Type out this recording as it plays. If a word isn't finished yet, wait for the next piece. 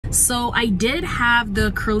So I did have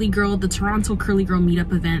the Toronto Curly Girl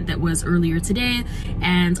meetup event that was earlier today,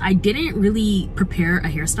 and I didn't really prepare a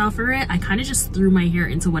hairstyle for it. I kind of just threw my hair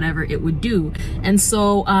into whatever it would do. And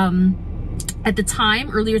so at the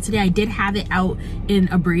time earlier today, I did have it out in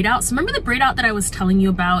a braid out. So remember the braid out that I was telling you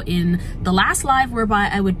about in the last live, whereby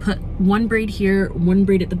I would put one braid here, one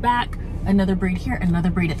braid at the back, another braid here,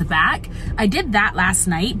 another braid at the back. I did that last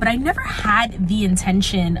night, but I never had the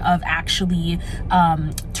intention of actually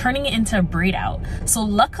turning it into a braid out. So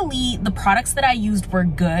luckily the products that I used were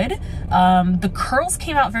good. The curls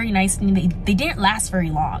came out very nice and they didn't last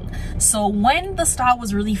very long. So when the style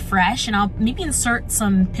was really fresh, and I'll maybe insert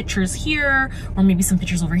some pictures here or maybe some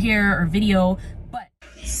pictures over here or video. But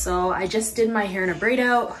so I just did my hair in a braid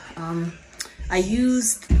out. I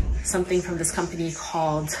used something from this company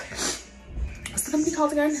called, what's the company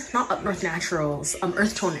called again? Not Up North Naturals,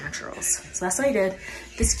 Earth Tone Naturals. So that's what I did.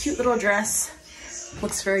 This cute little dress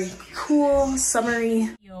looks very cool,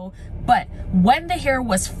 summery. But when the hair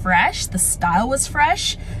was fresh, the style was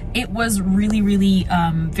fresh, it was really, really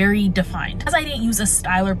very defined. Because I didn't use a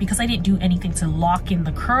styler, because I didn't do anything to lock in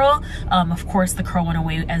the curl, of course the curl went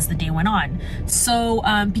away as the day went on. So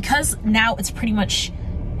because now it's pretty much,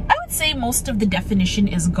 I would say most of the definition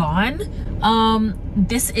is gone,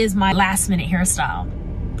 this is my last minute hairstyle.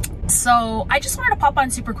 So I just wanted to pop on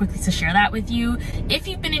super quickly to share that with you. If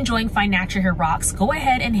you've been enjoying Find Natural Hair Rocks, go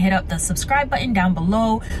ahead and hit up the subscribe button down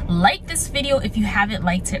below. Like this video if you haven't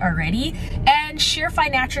liked it already, and share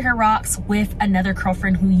Find Natural Hair Rocks with another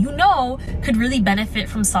girlfriend who you know could really benefit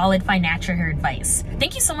from solid Find Natural Hair advice.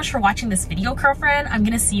 Thank you so much for watching this video, girlfriend. I'm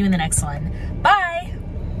gonna see you in the next one. Bye.